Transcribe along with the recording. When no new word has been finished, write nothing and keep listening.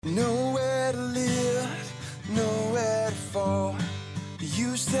Nowhere to live, nowhere to fall. He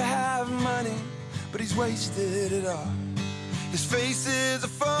used to have money, but he's wasted it all. His face is a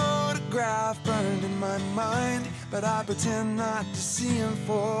photograph burned in my mind, but I pretend not to see him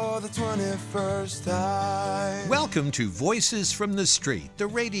for the 21st time. Welcome to Voices from the Street, the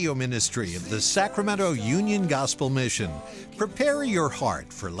radio ministry of the Sacramento Union Gospel Mission. Prepare your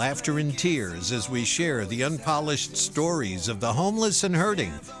heart for laughter and tears as we share the unpolished stories of the homeless and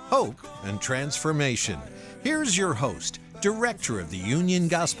hurting, hope and transformation. Here's your host, Director of the Union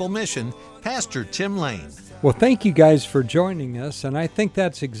Gospel Mission, Pastor Tim Lane. Well, thank you guys for joining us, and I think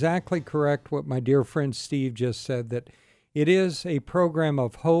that's exactly correct what my dear friend Steve just said, that it is a program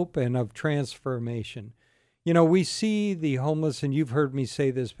of hope and of transformation. You know, we see the homeless, and you've heard me say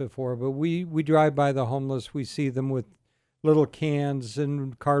this before, but we drive by the homeless, we see them with little cans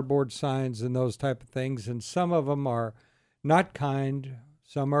and cardboard signs and those type of things, and some of them are not kind,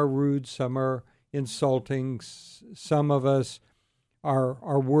 some are rude, some are insulting, some of us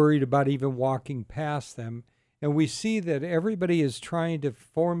are worried about even walking past them. And we see that everybody is trying to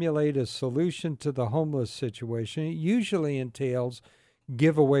formulate a solution to the homeless situation. It usually entails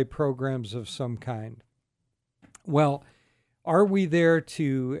giveaway programs of some kind. Well, are we there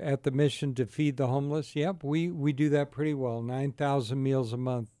at the mission to feed the homeless? Yep, we do that pretty well. 9,000 meals a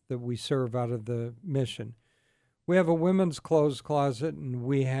month that we serve out of the mission. We have a women's clothes closet, and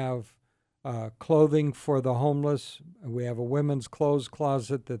we have clothing for the homeless. We have a women's clothes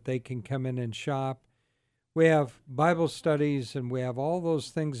closet that they can come in and shop. We have Bible studies, and we have all those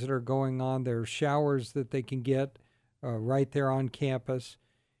things that are going on. There are showers that they can get right there on campus.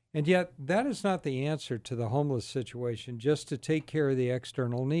 And yet, that is not the answer to the homeless situation, just to take care of the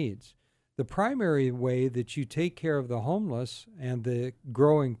external needs. The primary way that you take care of the homeless and the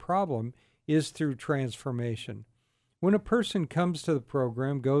growing problem is through transformation. When a person comes to the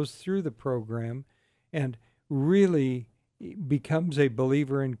program, goes through the program, and really becomes a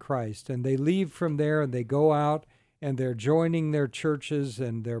believer in Christ, and they leave from there and they go out and they're joining their churches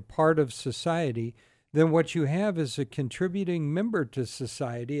and they're part of society, then what you have is a contributing member to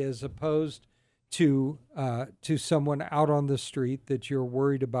society as opposed to someone out on the street that you're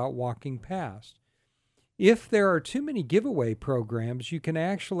worried about walking past. If there are too many giveaway programs, you can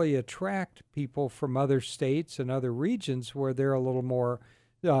actually attract people from other states and other regions where they're a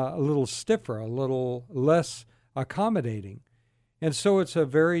little stiffer, a little less accommodating. And so it's a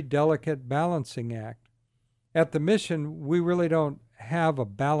very delicate balancing act. At the mission, we really don't have a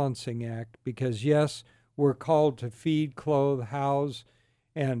balancing act because, yes, we're called to feed, clothe, house,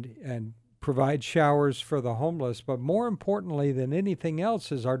 and provide showers for the homeless. But more importantly than anything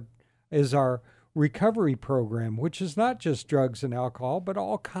else is our recovery program, which is not just drugs and alcohol, but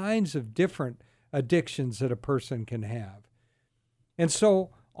all kinds of different addictions that a person can have. And so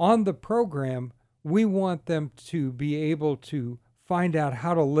on the program, we want them to be able to find out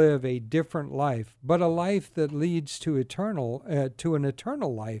how to live a different life, but a life that leads to an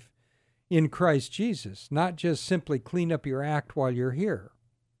eternal life in Christ Jesus, not just simply clean up your act while you're here.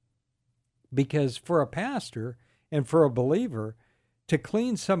 Because for a pastor and for a believer, to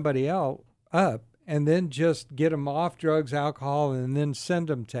clean somebody else up and then just get them off drugs, alcohol, and then send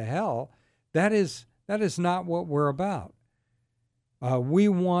them to hell, that is not what we're about. We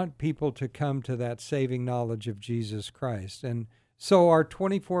want people to come to that saving knowledge of Jesus Christ. And so our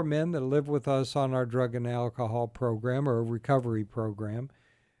 24 men that live with us on our drug and alcohol program or recovery program,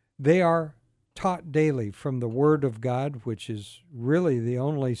 they are taught daily from the Word of God, which is really the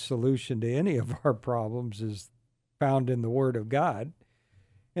only solution to any of our problems is found in the Word of God.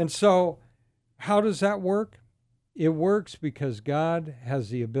 And so how does that work? It works because God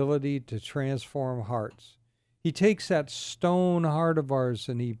has the ability to transform hearts. He takes that stone heart of ours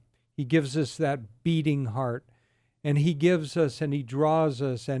and he gives us that beating heart. And he gives us and he draws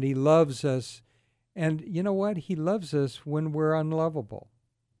us and he loves us. And you know what? He loves us when we're unlovable.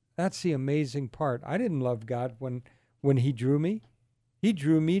 That's the amazing part. I didn't love God when he drew me. He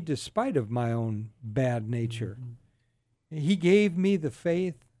drew me despite of my own bad nature. Mm-hmm. He gave me the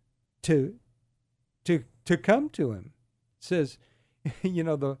faith to come to him. It says, you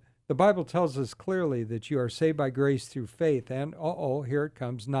know, the Bible tells us clearly that you are saved by grace through faith. And here it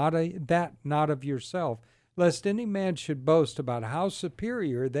comes, not of yourself, lest any man should boast about how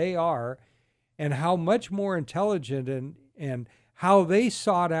superior they are and how much more intelligent and how they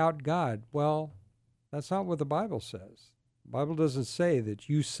sought out God. Well, that's not what the Bible says. The Bible doesn't say that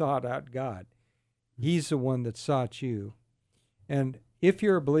you sought out God. He's the one that sought you. And if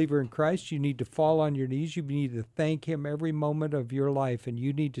you're a believer in Christ, you need to fall on your knees. You need to thank him every moment of your life, and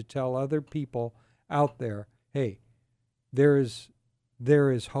you need to tell other people out there, hey, there is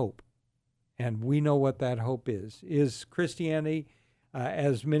there is hope. And we know what that hope is. Is Christianity,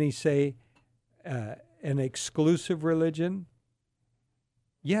 as many say, an exclusive religion?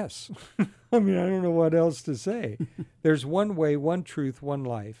 Yes. I mean, I don't know what else to say. There's one way, one truth, one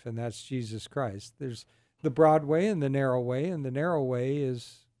life, and that's Jesus Christ. There's the broad way and the narrow way, and the narrow way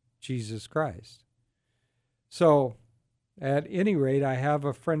is Jesus Christ. So, at any rate, I have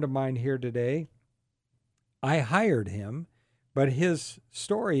a friend of mine here today. I hired him, but his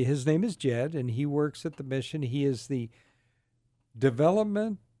story, his name is Jed, and he works at the mission. He is the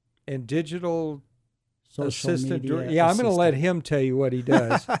development and digital Social assistant. media Yeah, I'm going to let assistant. him tell you what he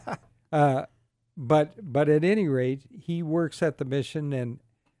does. But at any rate, he works at the mission, and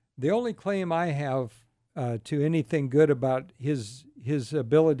the only claim I have to anything good about his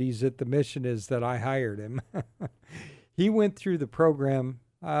abilities at the mission is that I hired him. He went through the program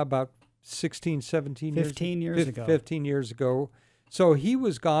about 16, 17 years 15 years ago. 15 years ago. So he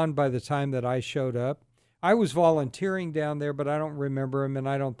was gone by the time that I showed up. I was volunteering down there, but I don't remember him, and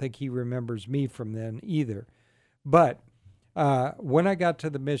I don't think he remembers me from then either. But when I got to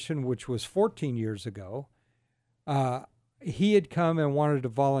the mission, which was 14 years ago, he had come and wanted to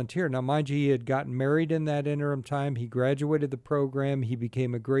volunteer. Now, mind you, he had gotten married in that interim time. He graduated the program. He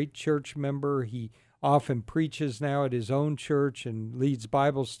became a great church member. He often preaches now at his own church and leads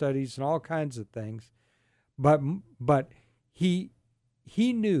Bible studies and all kinds of things. But he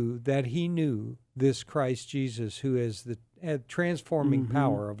knew that he knew this Christ Jesus, who is the transforming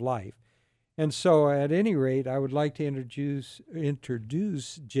power of life. And so, at any rate, I would like to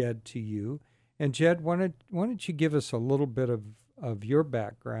introduce Jed to you. And Jed, why don't you give us a little bit of your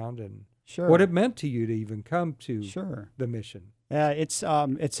background and Sure. what it meant to you to even come to Sure. the mission? It's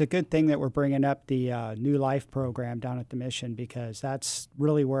a good thing that we're bringing up the New Life program down at the mission, because that's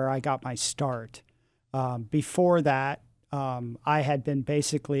really where I got my start. Before that, I had been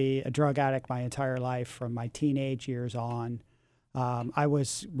basically a drug addict my entire life from my teenage years on. I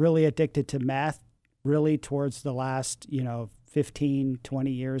was really addicted to meth, really towards the last, 15,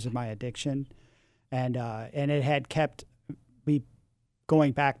 20 years of my addiction. And it had kept me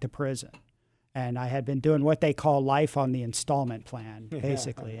going back to prison. And I had been doing what they call life on the installment plan,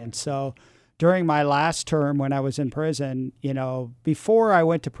 basically. And so during my last term when I was in prison, before I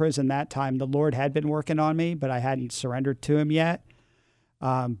went to prison that time, the Lord had been working on me, but I hadn't surrendered to him yet.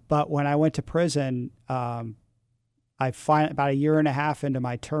 But when I went to prison, about a year and a half into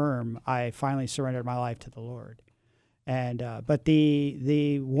my term, I finally surrendered my life to the Lord. And but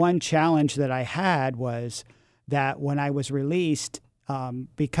the one challenge that I had was that when I was released,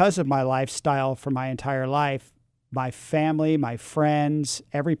 because of my lifestyle for my entire life, my family, my friends,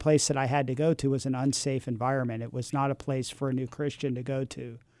 every place that I had to go to was an unsafe environment. It was not a place for a new Christian to go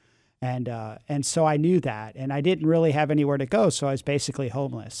to. And so I knew that, and I didn't really have anywhere to go, so I was basically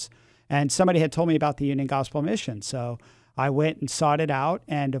homeless. And somebody had told me about the Union Gospel Mission, so I went and sought it out.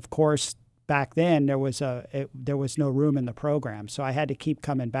 And of course, back then there was no room in the program, so I had to keep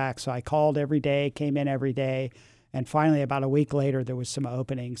coming back. So I called every day, came in every day, and finally, about a week later, there was some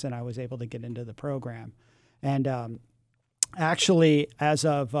openings, and I was able to get into the program. And actually, as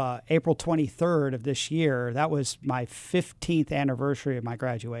of April 23rd of this year, that was my 15th anniversary of my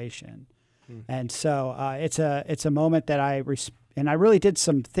graduation. And so it's a moment that I really did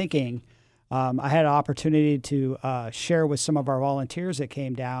some thinking. I had an opportunity to share with some of our volunteers that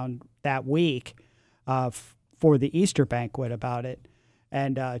came down that week for the Easter banquet about it.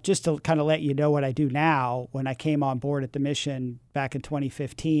 And just to kind of let you know what I do now, when I came on board at the mission back in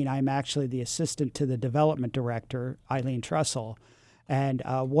 2015, I'm actually the assistant to the development director, Eileen Trussell. And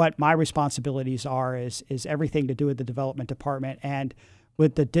what my responsibilities are is everything to do with the development department and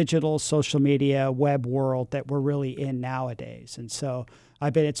with the digital social media web world that we're really in nowadays. And so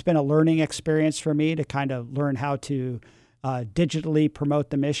it's been a learning experience for me to kind of learn how to digitally promote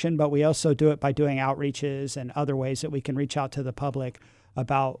the mission, but we also do it by doing outreaches and other ways that we can reach out to the public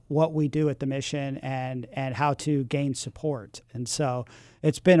about what we do at the mission and how to gain support. And so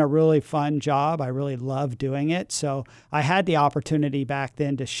it's been a really fun job. I really love doing it. So I had the opportunity back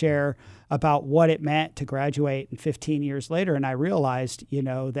then to share about what it meant to graduate 15 years later. And I realized,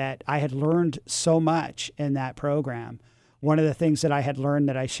 that I had learned so much in that program. One of the things that I had learned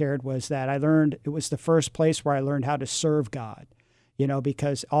that I shared was that it was the first place where I learned how to serve God,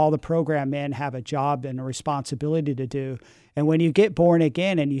 because all the program men have a job and a responsibility to do. And when you get born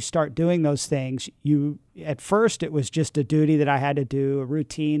again and you start doing those things, at first it was just a duty that I had to do, a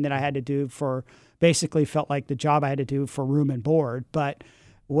routine that I had to do for, basically felt like the job I had to do for room and board. But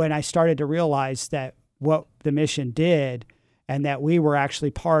when I started to realize that what the mission did and that we were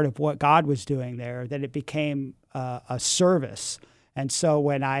actually part of what God was doing there, that it became a service. And so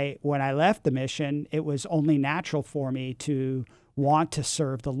when I left the mission, it was only natural for me to want to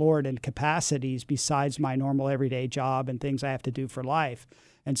serve the Lord in capacities besides my normal everyday job and things I have to do for life.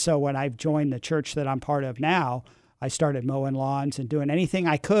 And so when I joined the church that I'm part of now, I started mowing lawns and doing anything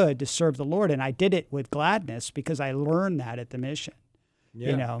I could to serve the Lord. And I did it with gladness because I learned that at the mission.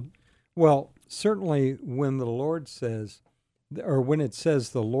 Yeah. You know? Well, certainly when the Lord says, or when it says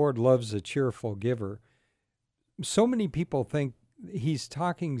the Lord loves a cheerful giver, so many people think he's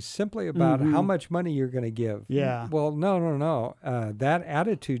talking simply about how much money you're going to give. Yeah. Well, no. That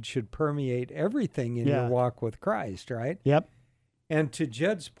attitude should permeate everything in your walk with Christ, right? Yep. And to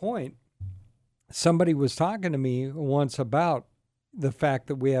Jed's point, somebody was talking to me once about the fact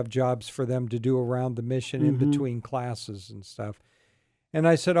that we have jobs for them to do around the mission in between classes and stuff. And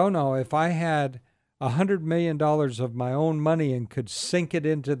I said, oh, no, if I had $100 million of my own money and could sink it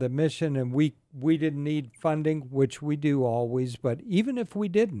into the mission and we didn't need funding, which we do always, but even if we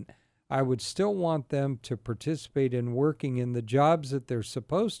didn't, I would still want them to participate in working in the jobs that they're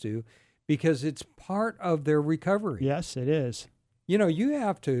supposed to because it's part of their recovery. Yes, it is. You know, you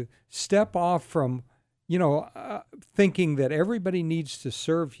have to step off from, thinking that everybody needs to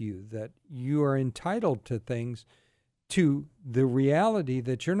serve you, that you are entitled to things, to the reality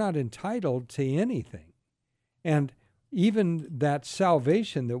that you're not entitled to anything. And even that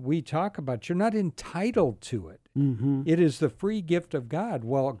salvation that we talk about, you're not entitled to it. It is the free gift of God.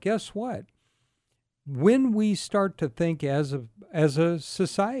 Well, guess what? When we start to think as a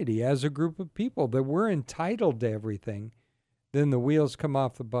society, as a group of people, that we're entitled to everything, then the wheels come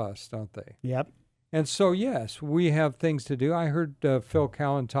off the bus, don't they? Yep. And so, yes, we have things to do. I heard Phil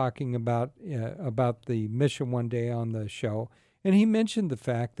Cowan talking about the mission one day on the show, and he mentioned the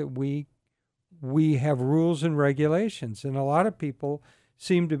fact that we have rules and regulations, and a lot of people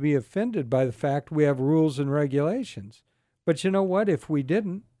seem to be offended by the fact we have rules and regulations. But you know what? If we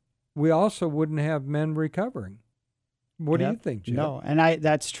didn't, we also wouldn't have men recovering. What do you think, Jeff? No, and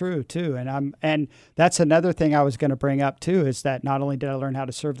that's true too. And that's another thing I was going to bring up too, is that not only did I learn how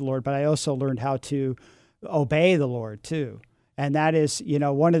to serve the Lord, but I also learned how to obey the Lord too. And that is,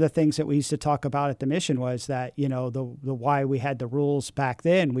 one of the things that we used to talk about at the mission was that, the why we had the rules back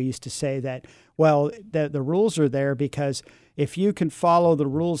then. We used to say that, well, the rules are there because if you can follow the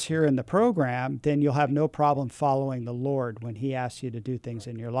rules here in the program, then you'll have no problem following the Lord when He asks you to do things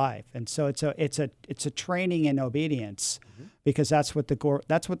in your life. And so it's a training in obedience, because that's what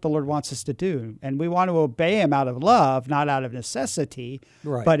the Lord wants us to do. And we want to obey Him out of love, not out of necessity.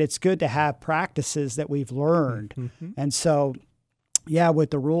 Right. But it's good to have practices that we've learned. And so, yeah,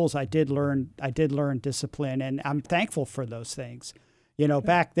 with the rules, I did learn discipline, and I'm thankful for those things.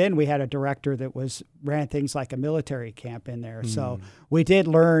 Back then we had a director that ran things like a military camp in there. So we did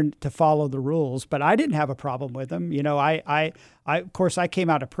learn to follow the rules, but I didn't have a problem with them. I of course, I came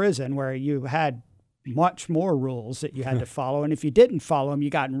out of prison where you had much more rules that you had to follow. And if you didn't follow them, you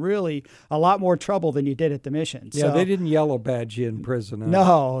got in really a lot more trouble than you did at the mission. Yeah, so, they didn't yellow badge you in prison.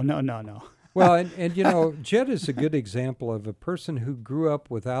 No. Well, and Jed is a good example of a person who grew up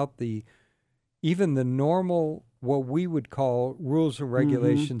without even the normal, what we would call rules and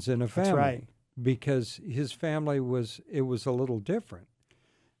regulations in a family. That's right. Because his family was a little different.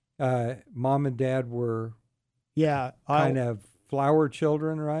 Mom and dad were kind of flower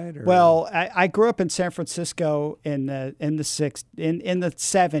children, right? Or? Well, I grew up in San Francisco in the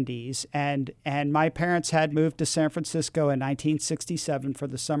 70s, and my parents had moved to San Francisco in 1967 for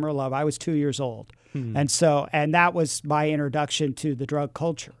the Summer of Love. I was 2 years old, and that was my introduction to the drug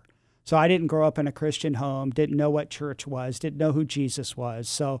culture. So I didn't grow up in a Christian home, didn't know what church was, didn't know who Jesus was.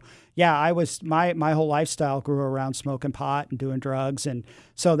 So yeah, I was my whole lifestyle grew around smoking pot and doing drugs. And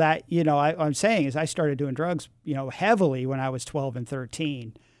so that, I'm saying is I started doing drugs, heavily when I was 12 and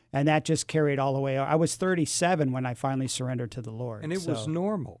 13. And that just carried all the way. I was 37 when I finally surrendered to the Lord. And it was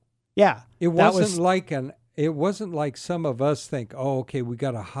normal. Yeah. It wasn't like some of us think, oh, okay, we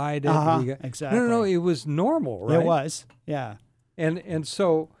got to hide it. Exactly. No, it was normal, right? It was, yeah. And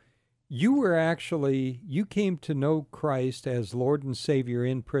so you came to know Christ as Lord and Savior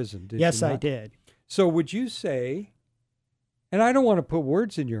in prison, did you not? Yes, I did. So would you say, and I don't want to put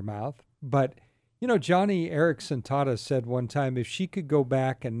words in your mouth, but, Johnny Erickson Tata said one time if she could go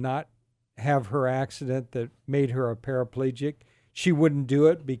back and not have her accident that made her a paraplegic, she wouldn't do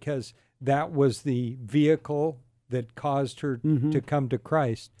it because that was the vehicle that caused her to come to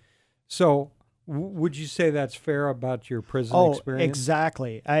Christ. So would you say that's fair about your prison experience?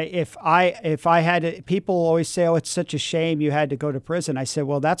 Exactly. If I had to, people always say, oh, it's such a shame you had to go to prison. I said,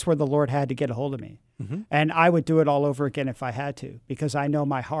 well, that's where the Lord had to get a hold of me. And I would do it all over again if I had to, because I know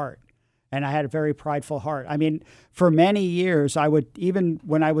my heart. And I had a very prideful heart. I mean, for many years, I would, even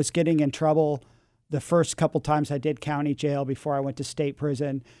when I was getting in trouble, the first couple times I did county jail before I went to state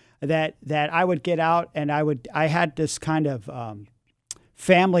prison, that I would get out and I had this kind of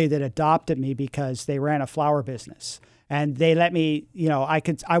family that adopted me because they ran a flower business. And they let me,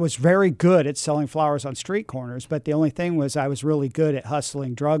 I was very good at selling flowers on street corners, but the only thing was I was really good at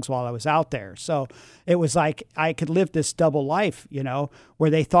hustling drugs while I was out there. So it was like I could live this double life, where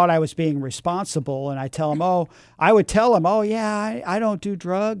they thought I was being responsible. And I would tell them, I don't do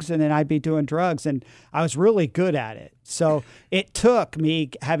drugs. And then I'd be doing drugs. And I was really good at it. So it took me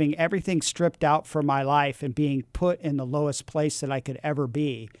having everything stripped out from my life and being put in the lowest place that I could ever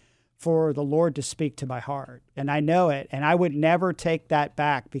be for the Lord to speak to my heart. And I know it, and I would never take that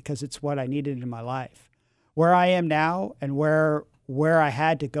back because it's what I needed in my life. Where I am now and where I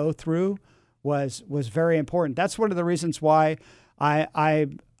had to go through was very important. That's one of the reasons why I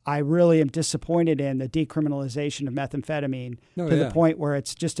really am disappointed in the decriminalization of methamphetamine to the point where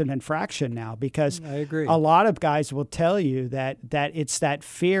it's just an infraction now, because I agree. A lot of guys will tell you that it's that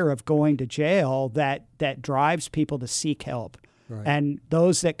fear of going to jail that drives people to seek help. Right. And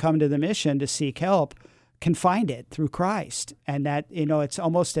those that come to the mission to seek help can find it through Christ. And that, it's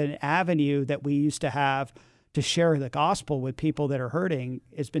almost an avenue that we used to have to share the gospel with people that are hurting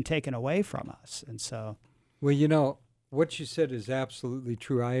has been taken away from us. And so. Well, what you said is absolutely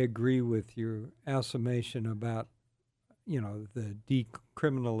true. I agree with your affirmation about, the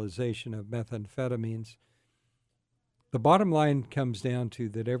decriminalization of methamphetamines. The bottom line comes down to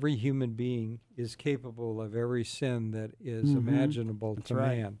that every human being is capable of every sin that is imaginable to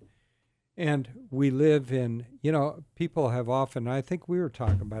man. And we live in, people have often, I think we were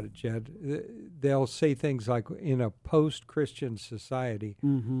talking about it, Jed, they'll say things like in a post-Christian society.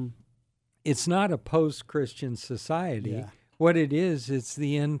 Mm-hmm. It's not a post-Christian society. Yeah. What it is, it's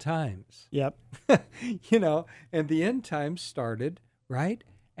the end times. Yep. And the end times started, right,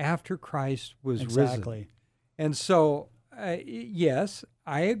 after Christ was risen. And so, yes,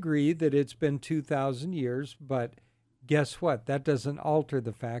 I agree that it's been 2,000 years, but guess what? That doesn't alter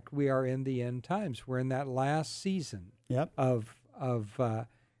the fact we are in the end times. We're in that last season of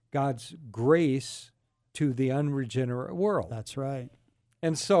God's grace to the unregenerate world. That's right.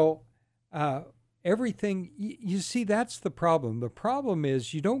 And so everything, you see, that's the problem. The problem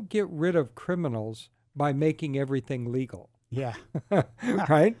is you don't get rid of criminals by making everything legal. Yeah.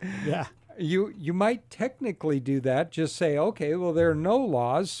 Right? Yeah. You might technically do that, just say, okay, well, there are no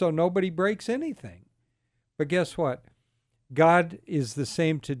laws, so nobody breaks anything. But guess what? God is the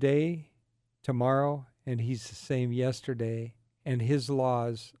same today, tomorrow, and he's the same yesterday, and his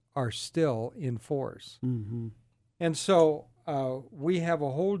laws are still in force. Mm-hmm. And so we have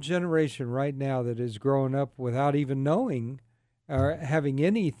a whole generation right now that is growing up without even knowing or having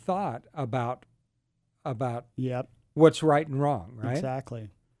any thought about what's right and wrong, right? Exactly.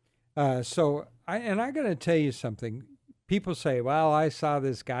 So I got to tell you something. People say, well, I saw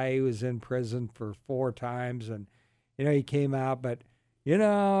this guy who was in prison for 4 times and, he came out, but,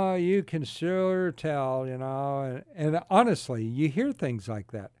 you can sure tell, and honestly, you hear things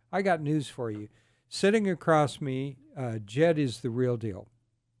like that. I got news for you. Sitting across me, Jed is the real deal.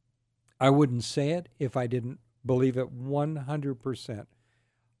 I wouldn't say it if I didn't believe it 100%.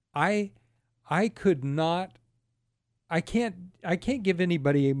 I can't give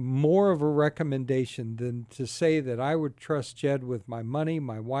anybody more of a recommendation than to say that I would trust Jed with my money,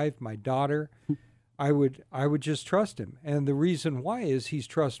 my wife, my daughter. I would just trust him. And the reason why is he's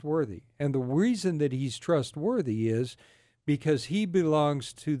trustworthy. And the reason that he's trustworthy is because he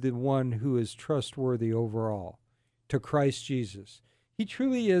belongs to the one who is trustworthy overall, to Christ Jesus. He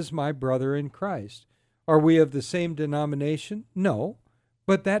truly is my brother in Christ. Are we of the same denomination? No.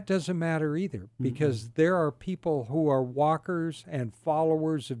 But that doesn't matter either, because there are people who are walkers and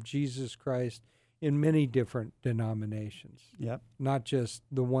followers of Jesus Christ in many different denominations. Yep. Not just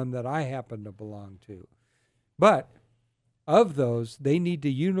the one that I happen to belong to. But of those, they need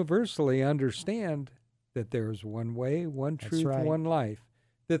to universally understand that there is one way, one truth, one life,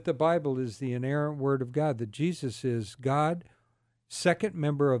 that the Bible is the inerrant Word of God, that Jesus is God, second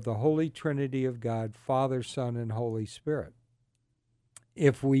member of the Holy Trinity of God, Father, Son, and Holy Spirit.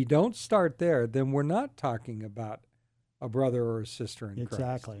 If we don't start there, then we're not talking about a brother or a sister in Christ.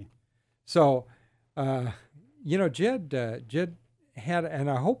 Exactly. So, Jed had, and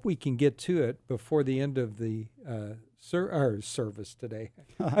I hope we can get to it before the end of the service today.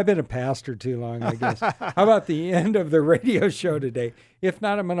 I've been a pastor too long, I guess. How about the end of the radio show today? If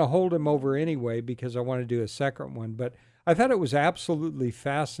not, I'm going to hold him over anyway because I want to do a second one. But I thought it was absolutely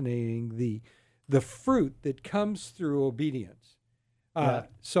fascinating, the fruit that comes through obedience.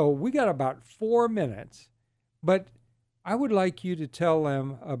 So we got about 4 minutes, but I would like you to tell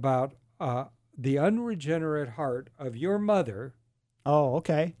them about the unregenerate heart of your mother. Oh,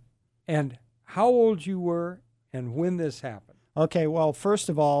 okay. And how old you were and when this happened. Okay, well, first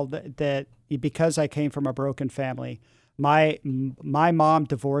of all, that because I came from a broken family, my mom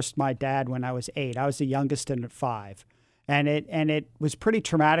divorced my dad when I was 8. I was the youngest in 5, and it was pretty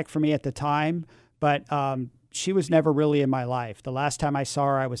traumatic for me at the time. But she was never really in my life. The last time I saw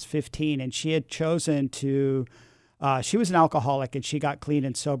her, I was 15, and she had chosen to. She was an alcoholic, and she got clean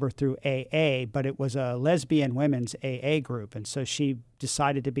and sober through AA, but it was a lesbian women's AA group, and so she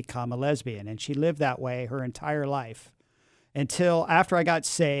decided to become a lesbian, and she lived that way her entire life until after I got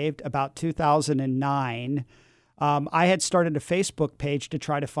saved, about 2009. I had started a Facebook page to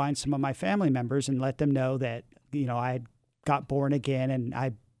try to find some of my family members and let them know that, I had got born again and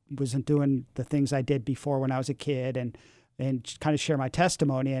I wasn't doing the things I did before when I was a kid, and kind of share my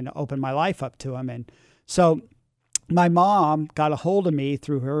testimony and open my life up to them. And so my mom got a hold of me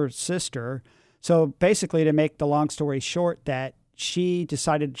through her sister. So basically, to make the long story short, that she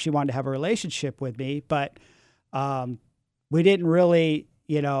decided she wanted to have a relationship with me, but we didn't really,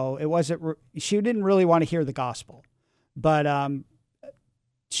 she didn't really want to hear the gospel. But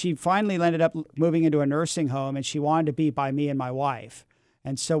she finally ended up moving into a nursing home, and she wanted to be by me and my wife.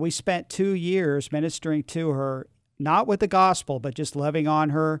 And so we spent 2 years ministering to her, not with the gospel, but just loving on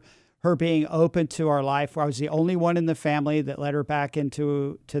her being open to our life. I was the only one in the family that let her back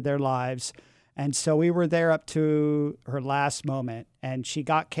into their lives. And so we were there up to her last moment. And she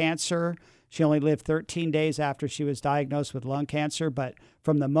got cancer. She only lived 13 days after she was diagnosed with lung cancer. But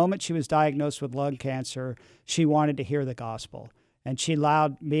from the moment she was diagnosed with lung cancer, she wanted to hear the gospel. And she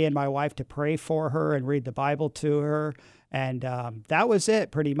allowed me and my wife to pray for her and read the Bible to her. And that was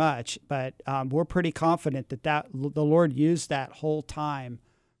it pretty much. But we're pretty confident that the Lord used that whole time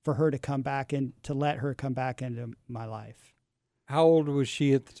for her to come back and to let her come back into my life. How old was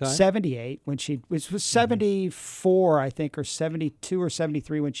she at the time? 78 when which was 74, I think, or 72 or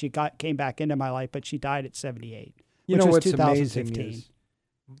 73 when she came back into my life, but she died at 78. You know what's 2015. amazing is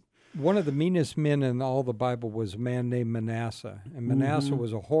one of the meanest men in all the Bible was a man named Manasseh. And Manasseh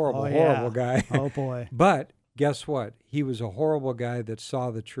was a horrible guy. Oh, boy. But guess what? He was a horrible guy that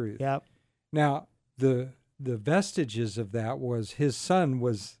saw the truth. Yep. Now, the vestiges of that was his son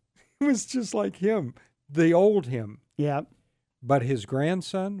was just like him, the old him. Yep. But his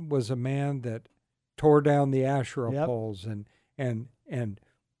grandson was a man that tore down the Asherah Yep. poles and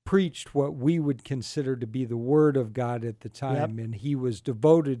preached what we would consider to be the word of God at the time. Yep. And he was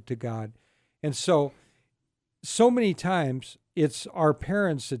devoted to God. And so many times it's our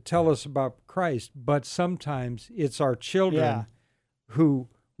parents that tell us about Christ, but sometimes it's our children who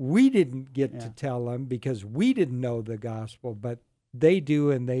we didn't get to tell them because we didn't know the gospel, but they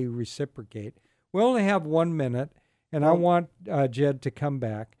do and they reciprocate. We only have 1 minute, and I want Jed to come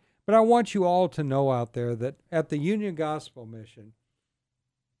back. But I want you all to know out there that at the Union Gospel Mission,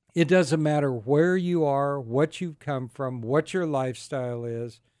 it doesn't matter where you are, what you've come from, what your lifestyle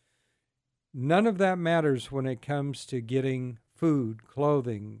is. None of that matters when it comes to getting food,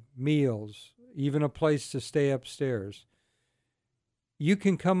 clothing, meals, even a place to stay upstairs. You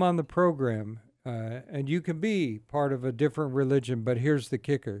can come on the program and you can be part of a different religion, but here's the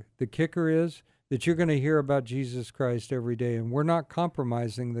kicker. The kicker is that you're going to hear about Jesus Christ every day, and we're not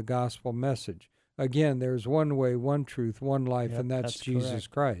compromising the gospel message. Again, there's one way, one truth, one life, and that's Jesus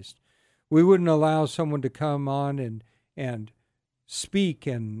Christ. We wouldn't allow someone to come on and speak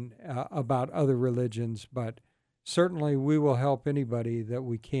about other religions, but certainly we will help anybody that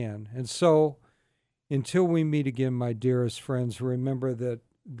we can. And so, until we meet again, my dearest friends, remember that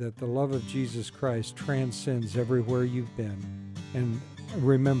the love of Jesus Christ transcends everywhere you've been. And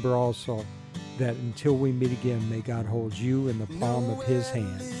remember also that until we meet again, may God hold you in the palm of his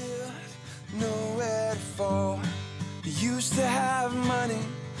hand. Nowhere to fall. He used to have money,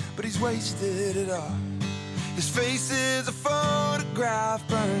 but he's wasted it all. His face is a photograph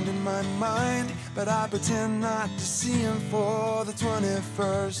burned in my mind, but I pretend not to see him for the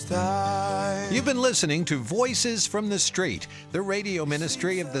 21st time. You've been listening to Voices from the Street, the radio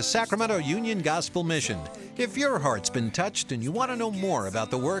ministry of the Sacramento Union Gospel Mission. If your heart's been touched and you want to know more about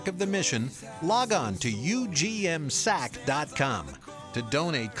the work of the mission, log on to ugmsac.com. To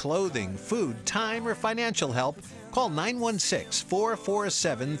donate clothing, food, time, or financial help, call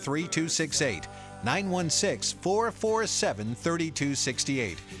 916-447-3268.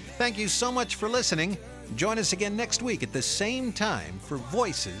 916-447-3268. Thank you so much for listening. Join us again next week at the same time for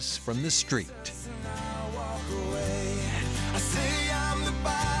Voices from the Street.